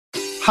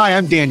Hi,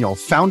 I'm Daniel,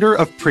 founder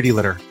of Pretty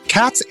Litter.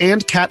 Cats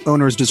and cat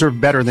owners deserve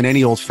better than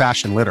any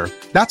old-fashioned litter.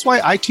 That's why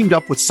I teamed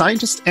up with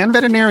scientists and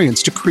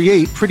veterinarians to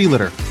create Pretty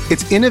Litter.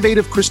 Its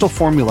innovative crystal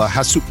formula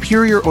has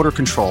superior odor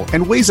control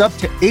and weighs up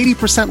to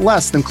 80%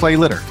 less than clay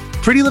litter.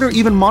 Pretty Litter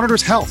even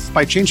monitors health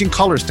by changing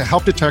colors to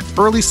help detect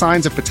early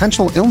signs of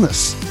potential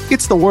illness.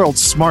 It's the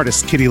world's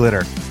smartest kitty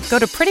litter. Go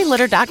to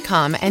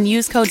prettylitter.com and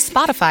use code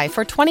SPOTIFY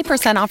for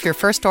 20% off your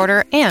first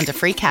order and a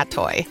free cat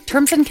toy.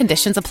 Terms and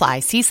conditions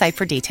apply. See site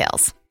for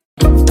details.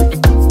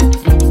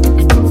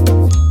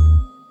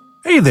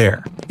 Hey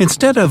there!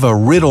 Instead of a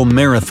riddle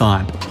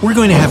marathon, we're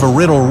going to have a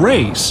riddle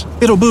race.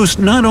 It'll boost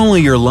not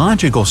only your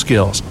logical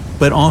skills,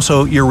 but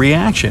also your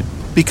reaction,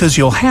 because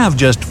you'll have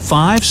just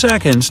 5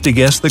 seconds to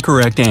guess the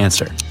correct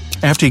answer.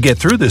 After you get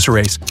through this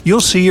race,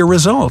 you'll see your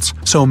results,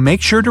 so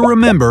make sure to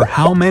remember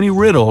how many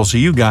riddles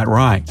you got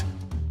right.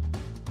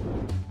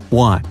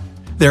 1.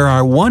 There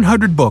are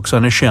 100 books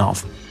on a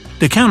shelf.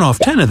 To count off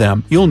 10 of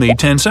them, you'll need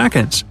 10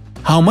 seconds.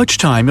 How much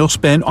time you'll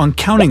spend on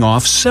counting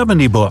off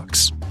 70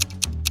 books?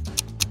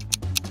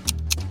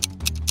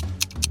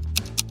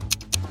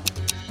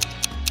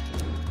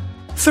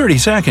 30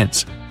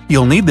 seconds.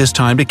 You'll need this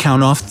time to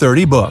count off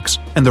 30 books,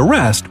 and the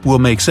rest will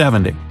make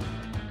 70.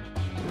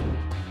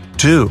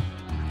 2.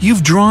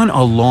 You've drawn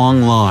a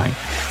long line.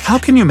 How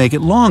can you make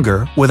it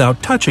longer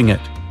without touching it?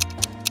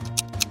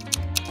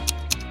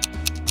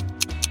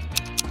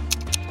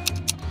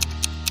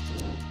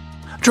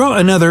 Draw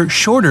another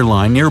shorter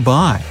line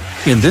nearby.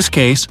 In this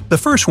case, the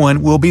first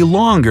one will be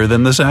longer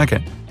than the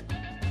second.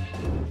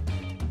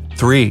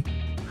 3.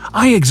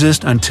 I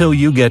exist until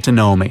you get to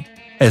know me.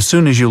 As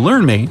soon as you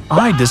learn me,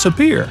 I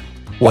disappear.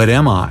 What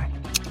am I?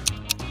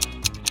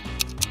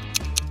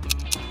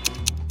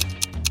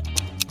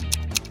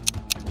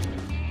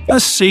 A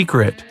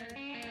secret.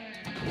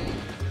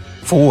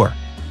 4.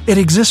 It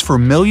exists for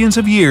millions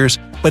of years,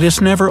 but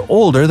it's never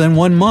older than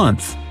 1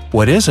 month.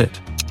 What is it?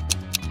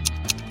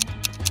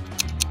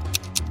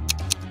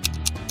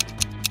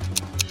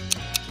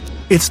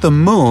 It's the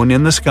moon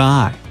in the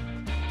sky.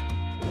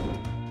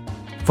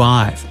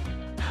 5.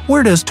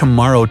 Where does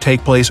tomorrow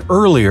take place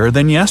earlier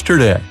than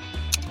yesterday?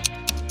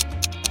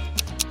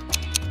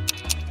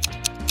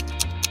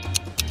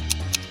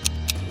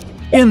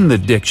 In the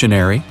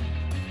dictionary.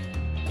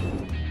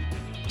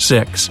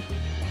 6.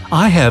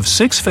 I have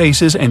 6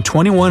 faces and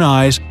 21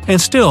 eyes,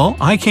 and still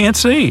I can't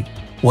see.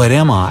 What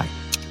am I?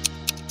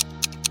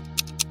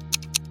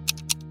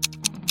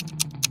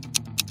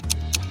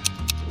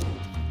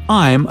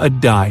 I'm a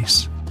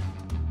dice.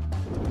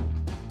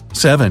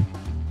 7.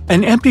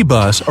 An empty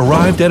bus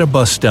arrived at a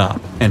bus stop,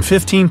 and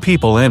 15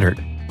 people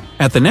entered.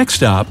 At the next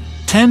stop,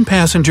 10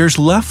 passengers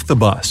left the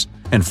bus,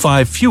 and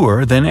 5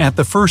 fewer than at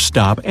the first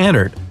stop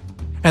entered.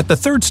 At the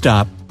third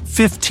stop,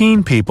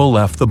 15 people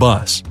left the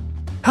bus.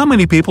 How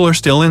many people are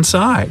still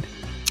inside?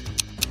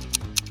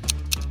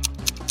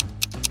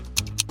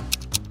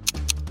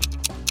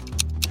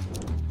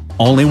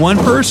 Only one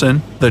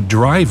person, the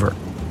driver.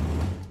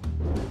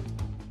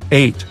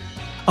 8.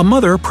 A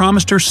mother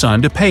promised her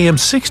son to pay him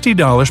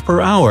 $60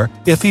 per hour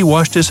if he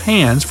washed his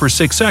hands for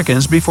 6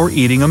 seconds before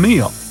eating a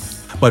meal.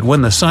 But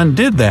when the son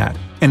did that,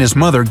 and his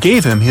mother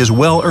gave him his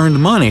well-earned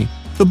money,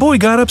 the boy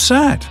got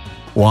upset.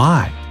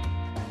 Why?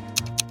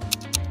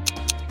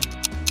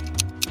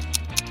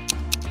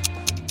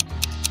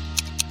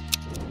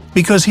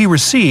 Because he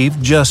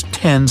received just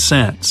 10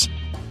 cents.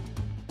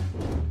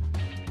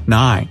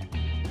 9.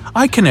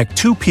 I connect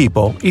 2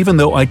 people even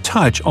though I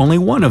touch only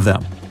one of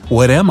them.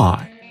 What am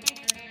I?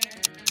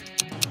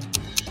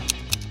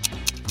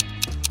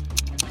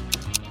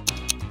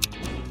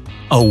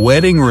 A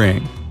wedding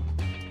ring.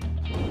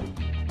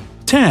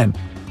 10.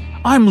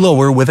 I'm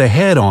lower with a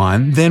head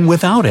on than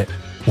without it.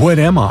 What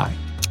am I?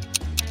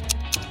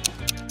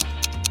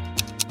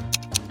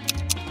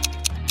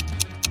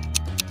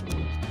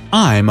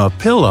 I'm a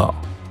pillow.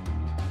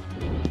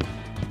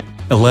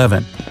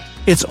 11.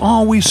 It's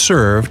always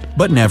served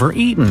but never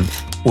eaten.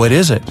 What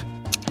is it?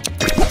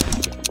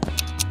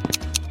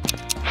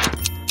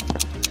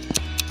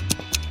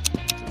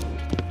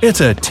 It's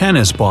a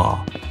tennis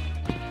ball.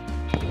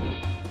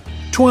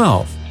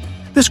 12.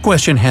 This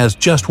question has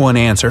just one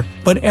answer,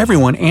 but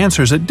everyone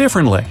answers it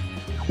differently.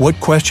 What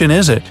question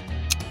is it?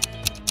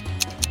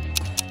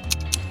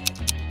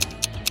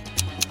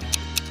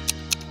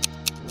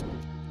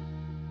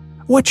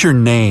 What's your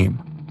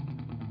name?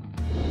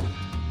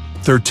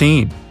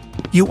 13.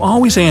 You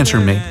always answer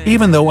me,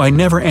 even though I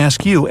never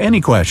ask you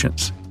any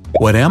questions.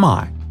 What am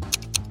I?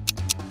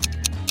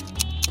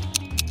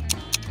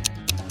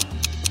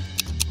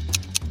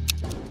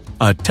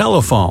 A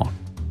telephone.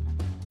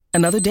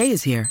 Another day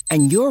is here,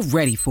 and you're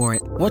ready for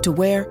it. What to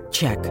wear?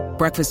 Check.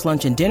 Breakfast,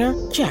 lunch, and dinner?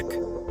 Check.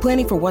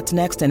 Planning for what's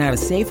next and how to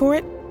save for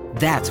it?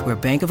 That's where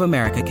Bank of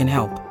America can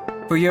help.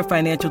 For your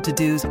financial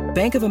to-dos,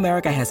 Bank of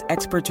America has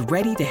experts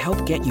ready to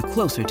help get you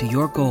closer to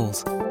your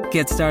goals.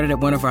 Get started at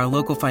one of our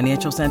local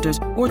financial centers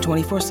or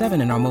 24/7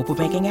 in our mobile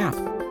banking app.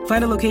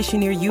 Find a location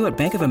near you at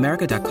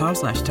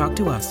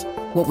bankofamerica.com/talktous.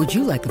 What would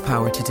you like the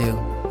power to do?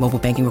 Mobile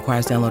banking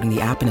requires downloading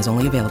the app and is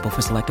only available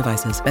for select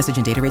devices. Message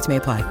and data rates may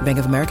apply. Bank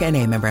of America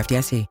N.A., member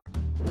FDIC.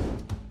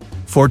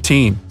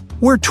 14.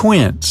 We're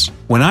twins.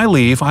 When I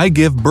leave, I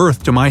give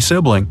birth to my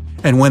sibling,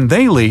 and when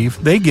they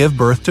leave, they give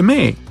birth to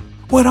me.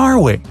 What are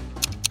we?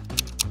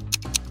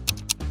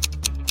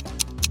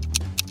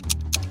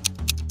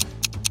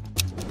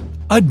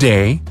 A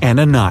day and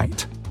a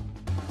night.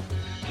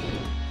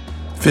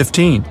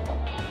 15.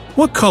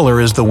 What color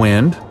is the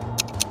wind?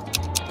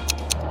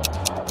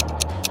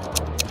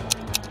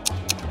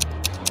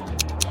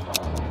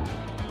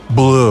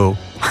 Blue.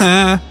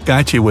 Ha!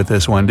 Got you with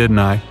this one, didn't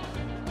I?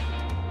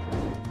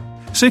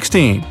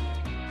 16.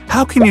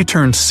 How can you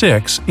turn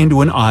 6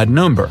 into an odd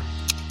number?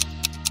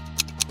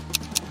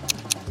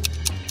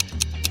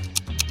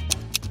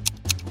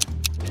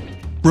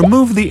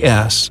 Remove the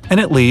S and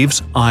it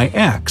leaves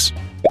IX.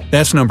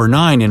 That's number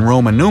 9 in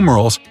Roman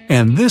numerals,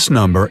 and this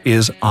number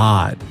is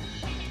odd.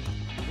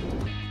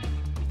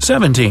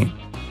 17.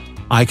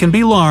 I can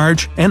be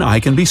large and I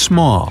can be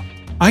small.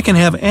 I can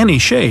have any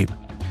shape.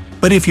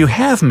 But if you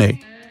have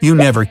me, you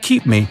never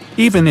keep me,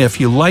 even if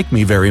you like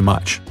me very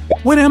much.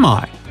 What am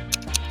I?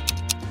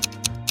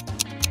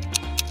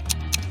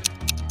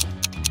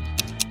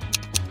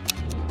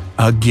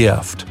 A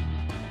gift.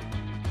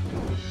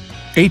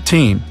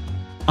 18.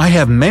 I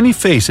have many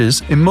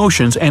faces,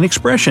 emotions, and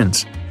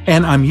expressions,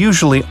 and I'm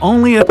usually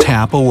only a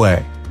tap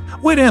away.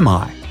 What am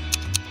I?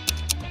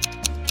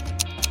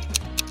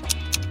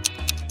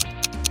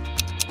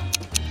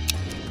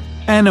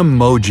 An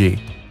emoji.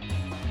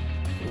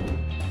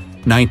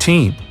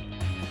 19.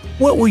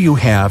 What will you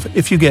have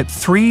if you get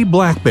 3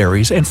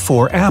 blackberries and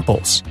 4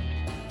 apples?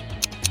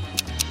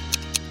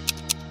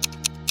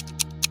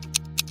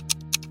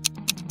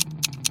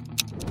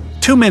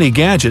 Too many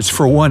gadgets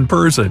for one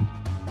person.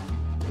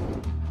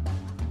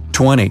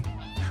 20.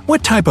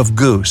 What type of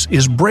goose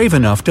is brave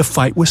enough to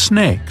fight with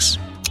snakes?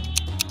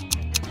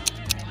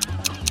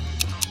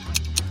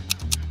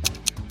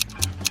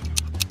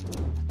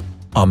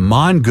 A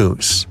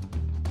mongoose.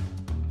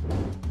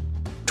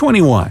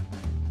 21.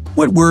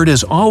 What word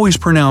is always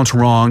pronounced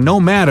wrong no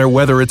matter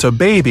whether it's a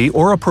baby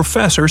or a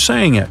professor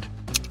saying it?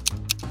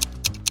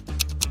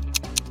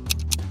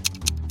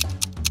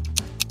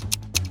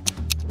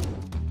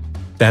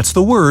 That's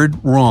the word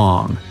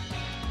wrong.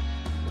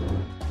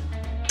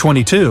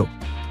 22.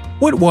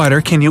 What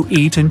water can you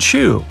eat and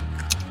chew?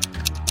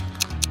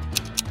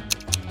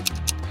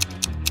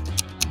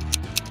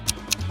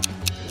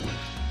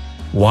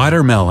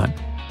 Watermelon.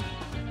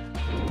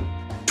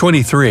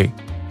 23.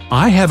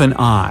 I have an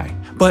eye,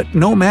 but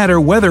no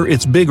matter whether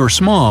it's big or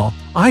small,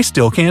 I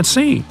still can't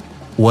see.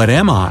 What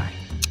am I?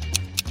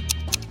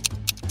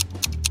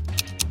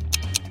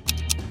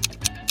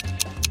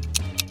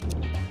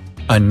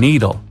 A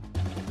needle.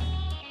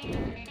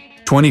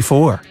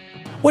 24.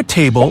 What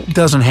table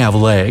doesn't have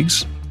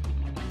legs?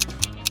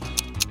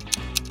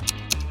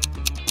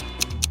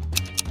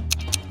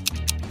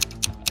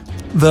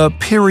 The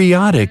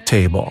periodic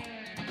table.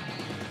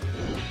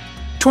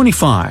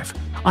 25.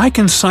 I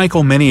can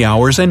cycle many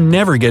hours and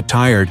never get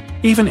tired,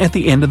 even at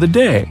the end of the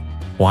day.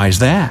 Why's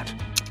that?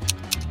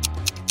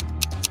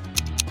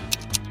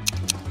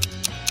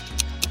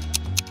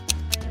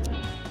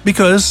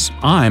 Because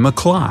I'm a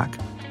clock.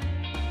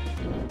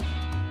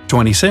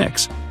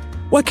 26.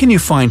 What can you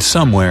find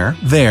somewhere,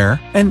 there,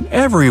 and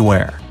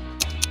everywhere?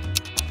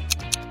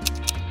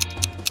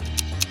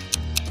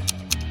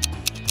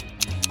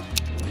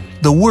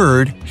 The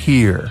word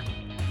here.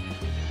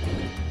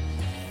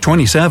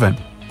 27.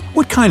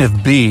 What kind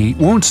of bee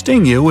won't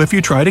sting you if you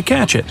try to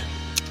catch it?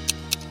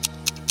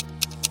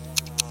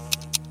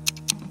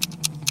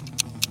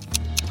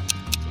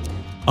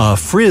 A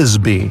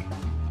frisbee.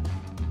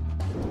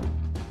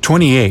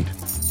 28.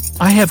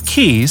 I have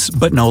keys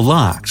but no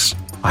locks.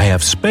 I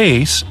have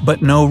space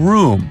but no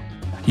room.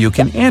 You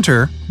can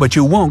enter but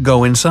you won't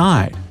go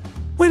inside.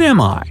 What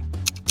am I?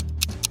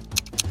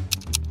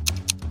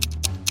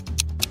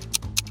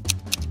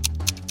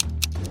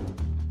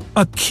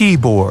 A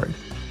keyboard.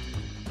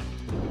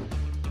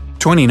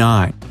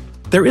 29.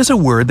 There is a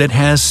word that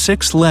has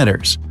 6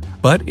 letters,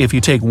 but if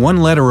you take one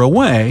letter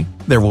away,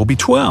 there will be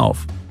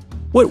 12.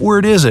 What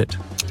word is it?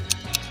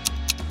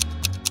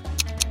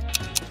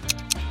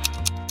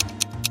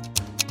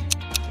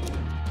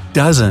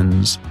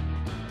 Dozens.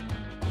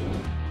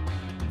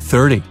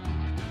 30.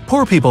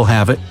 Poor people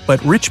have it,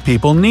 but rich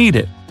people need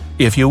it.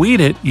 If you eat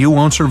it, you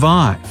won't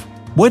survive.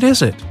 What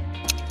is it?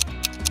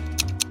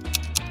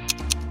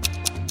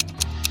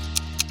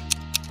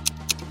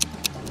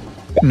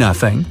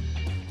 Nothing.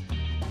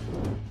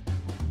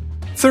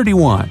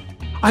 31.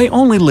 I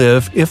only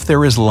live if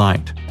there is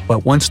light,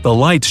 but once the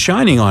light's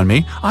shining on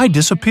me, I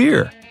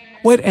disappear.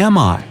 What am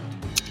I?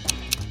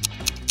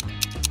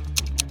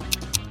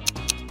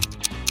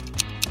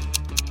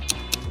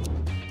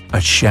 A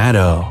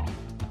shadow.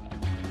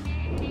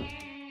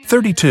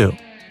 32.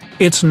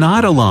 It's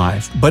not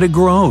alive, but it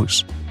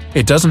grows.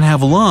 It doesn't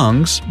have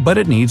lungs, but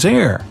it needs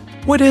air.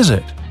 What is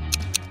it?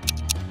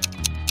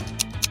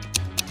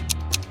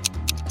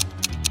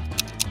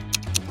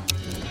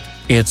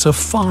 It's a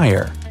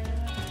fire.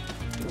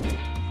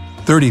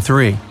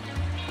 33.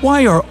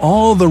 Why are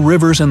all the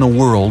rivers in the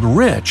world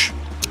rich?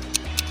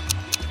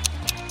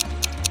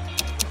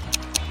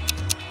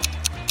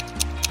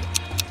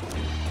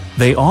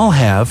 They all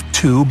have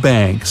 2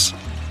 banks.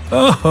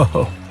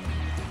 Oh!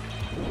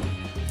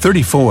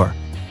 34.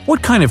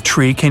 What kind of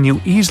tree can you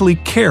easily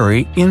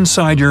carry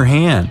inside your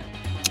hand?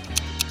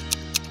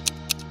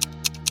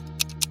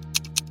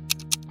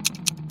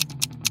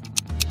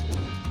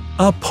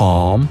 A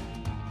palm.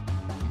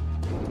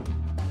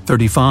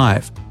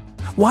 35.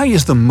 Why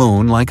is the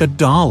moon like a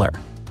dollar?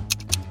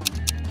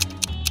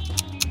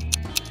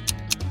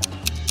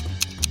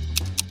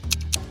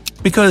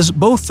 Because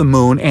both the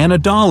moon and a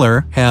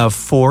dollar have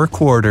 4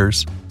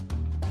 quarters.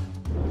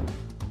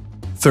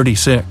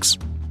 36.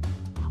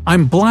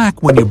 I'm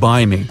black when you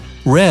buy me,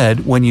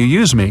 red when you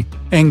use me,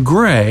 and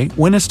gray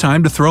when it's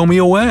time to throw me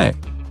away.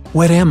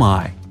 What am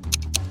I?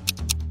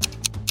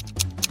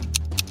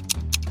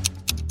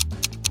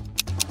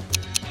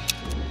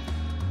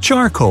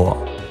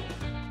 Charcoal.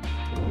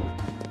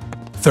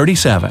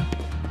 37.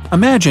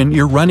 Imagine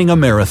you're running a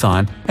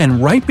marathon,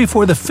 and right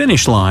before the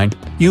finish line,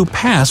 you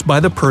pass by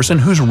the person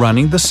who's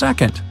running the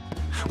second.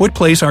 What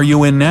place are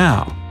you in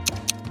now?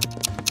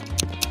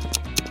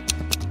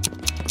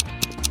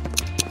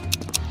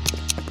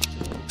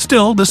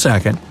 Still the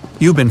second.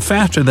 You've been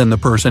faster than the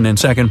person in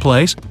second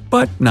place,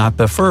 but not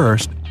the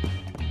first.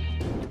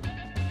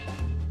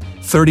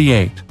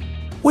 38.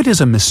 What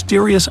is a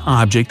mysterious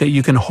object that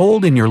you can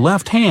hold in your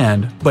left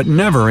hand, but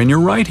never in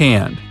your right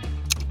hand?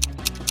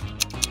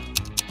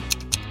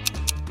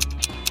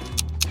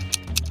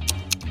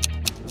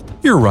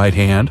 Your right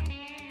hand.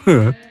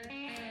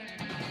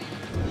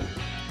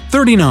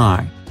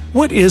 39.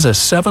 What is a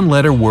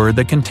 7-letter word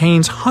that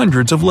contains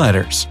hundreds of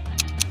letters?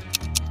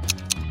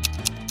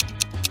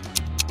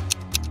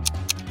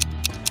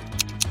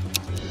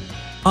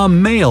 A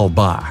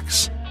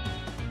mailbox.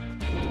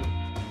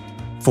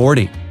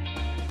 40.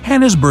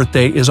 Hannah's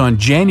birthday is on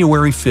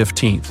January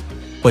 15th,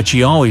 but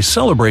she always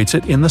celebrates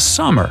it in the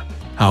summer.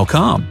 How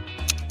come?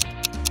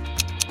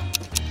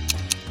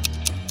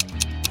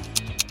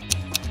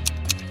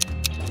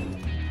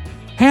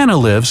 Hannah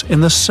lives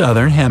in the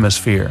southern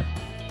hemisphere.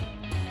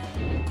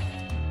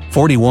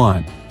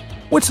 41.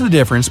 What's the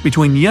difference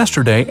between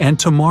yesterday and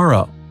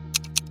tomorrow?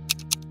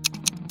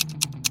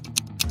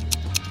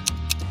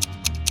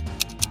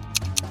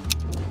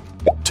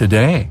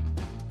 Today.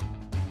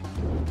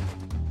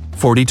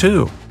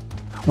 42.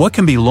 What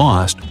can be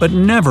lost but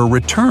never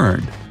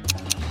returned?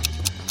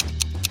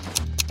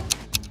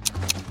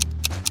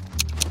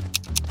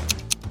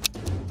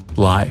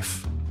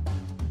 Life.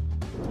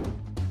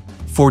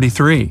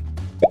 43.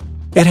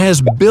 It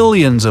has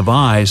billions of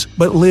eyes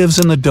but lives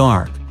in the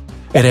dark.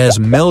 It has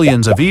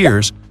millions of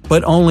ears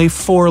but only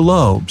 4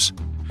 lobes.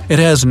 It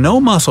has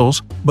no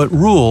muscles but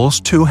rules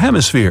 2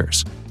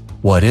 hemispheres.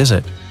 What is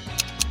it?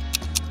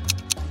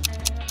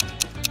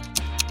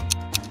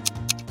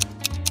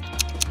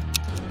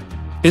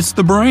 It's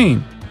the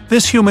brain.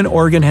 This human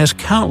organ has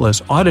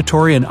countless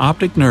auditory and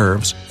optic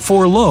nerves,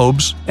 4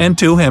 lobes, and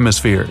 2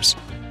 hemispheres.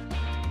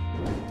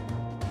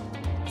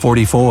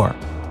 44.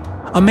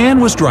 A man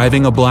was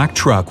driving a black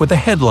truck with the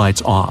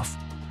headlights off.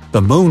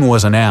 The moon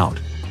wasn't out.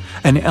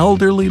 An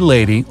elderly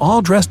lady,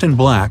 all dressed in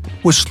black,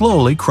 was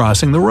slowly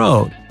crossing the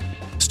road.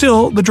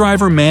 Still, the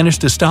driver managed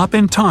to stop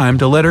in time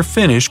to let her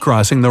finish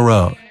crossing the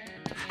road.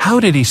 How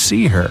did he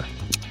see her?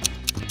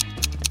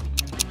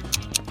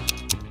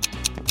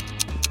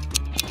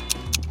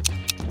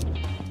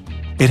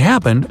 It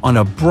happened on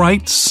a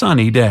bright,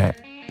 sunny day.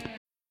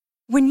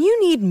 When you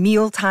need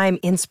mealtime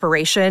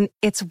inspiration,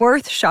 it's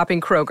worth shopping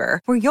Kroger,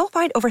 where you'll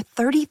find over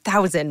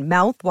 30,000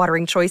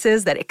 mouth-watering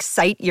choices that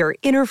excite your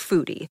inner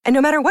foodie. And no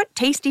matter what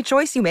tasty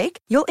choice you make,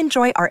 you'll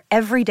enjoy our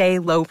everyday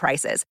low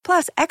prices,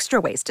 plus extra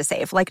ways to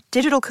save, like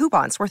digital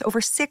coupons worth over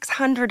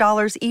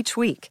 $600 each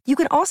week. You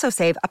can also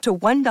save up to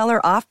 $1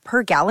 off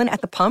per gallon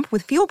at the pump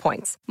with fuel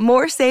points.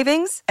 More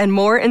savings and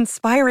more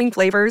inspiring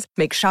flavors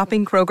make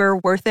shopping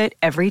Kroger worth it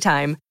every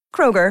time.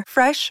 Kroger,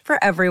 fresh for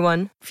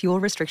everyone. Fuel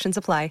restrictions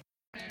apply.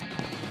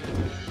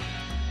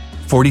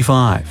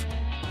 45.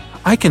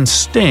 I can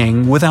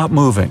sting without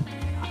moving.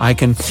 I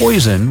can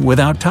poison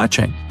without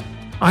touching.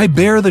 I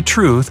bear the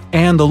truth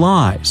and the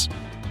lies.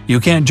 You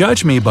can't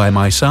judge me by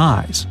my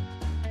size.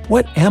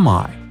 What am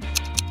I?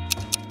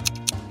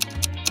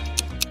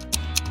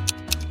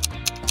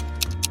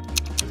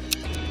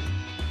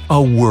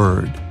 A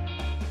word.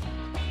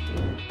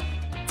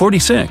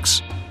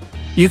 46.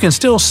 You can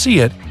still see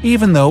it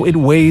even though it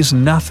weighs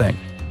nothing.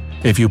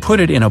 If you put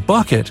it in a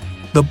bucket,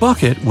 the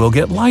bucket will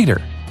get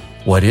lighter.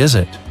 What is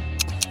it?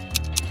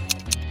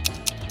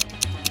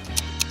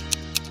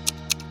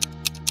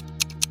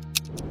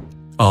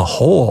 A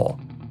hole.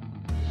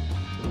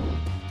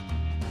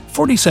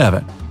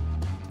 47.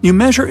 You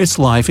measure its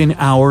life in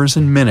hours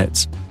and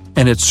minutes,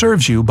 and it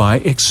serves you by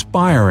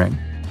expiring.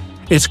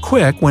 It's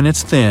quick when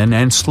it's thin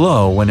and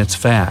slow when it's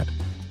fat.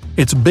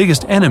 Its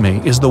biggest enemy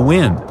is the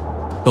wind.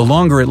 The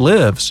longer it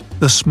lives,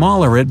 the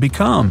smaller it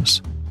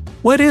becomes.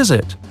 What is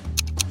it?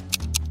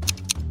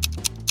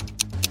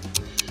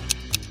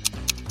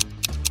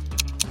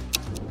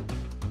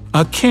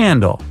 A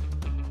candle.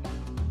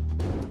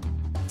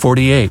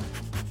 48.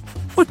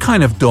 What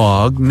kind of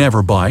dog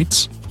never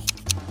bites?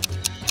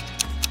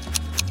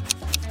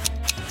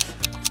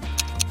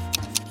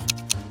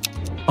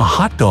 A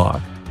hot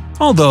dog,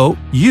 although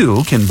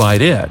you can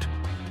bite it.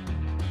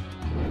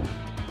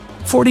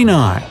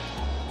 49.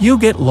 You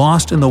get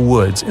lost in the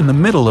woods in the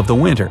middle of the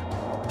winter.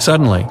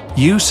 Suddenly,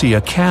 you see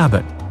a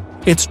cabin.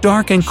 It's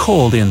dark and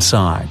cold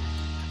inside.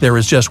 There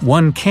is just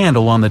one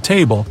candle on the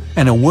table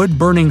and a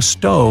wood-burning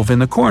stove in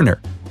the corner.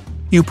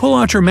 You pull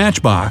out your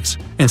matchbox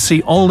and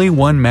see only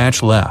one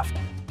match left.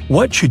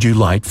 What should you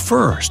light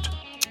first?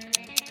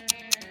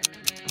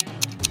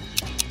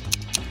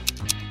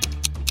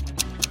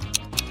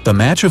 The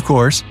match, of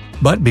course,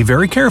 but be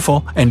very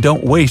careful and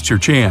don't waste your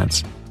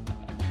chance.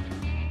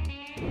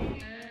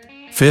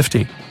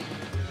 50.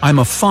 I'm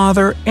a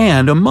father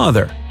and a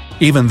mother,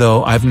 even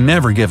though I've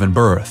never given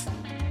birth.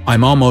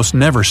 I'm almost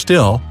never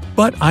still,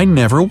 but I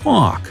never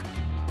walk.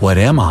 What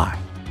am I?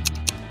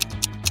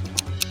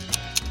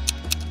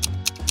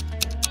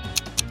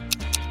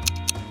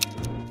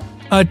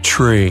 A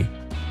tree.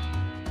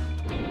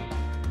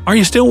 Are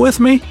you still with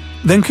me?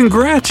 Then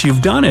congrats,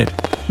 you've done it!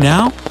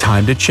 Now,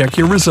 time to check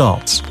your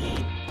results.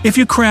 If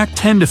you crack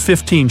 10 to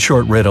 15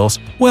 short riddles,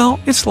 well,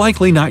 it's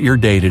likely not your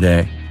day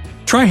today.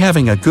 Try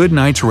having a good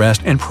night's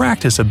rest and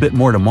practice a bit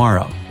more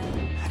tomorrow.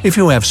 If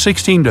you have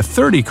 16 to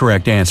 30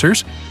 correct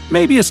answers,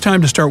 maybe it's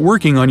time to start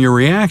working on your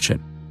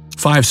reaction.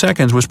 5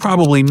 seconds was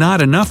probably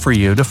not enough for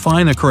you to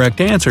find the correct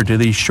answer to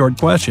these short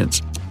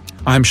questions.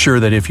 I'm sure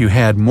that if you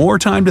had more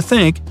time to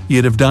think,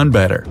 you'd have done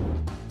better.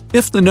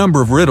 If the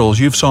number of riddles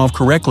you've solved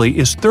correctly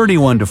is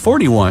 31 to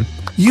 41,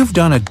 you've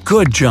done a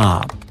good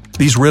job.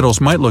 These riddles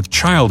might look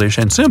childish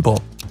and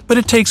simple, but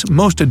it takes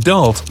most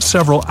adults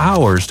several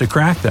hours to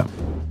crack them.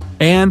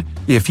 And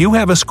if you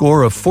have a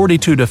score of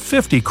 42 to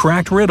 50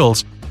 cracked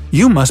riddles,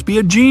 you must be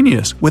a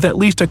genius with at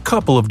least a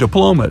couple of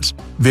diplomas.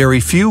 Very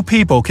few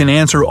people can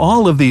answer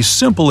all of these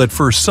simple at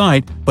first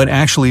sight, but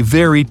actually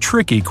very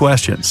tricky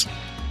questions.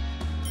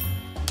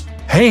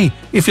 Hey,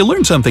 if you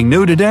learned something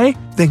new today,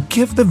 then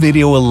give the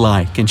video a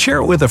like and share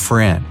it with a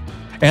friend.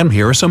 And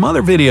here are some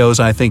other videos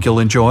I think you'll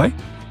enjoy.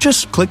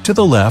 Just click to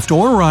the left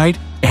or right,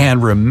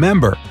 and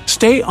remember,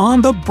 stay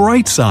on the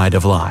bright side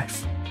of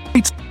life.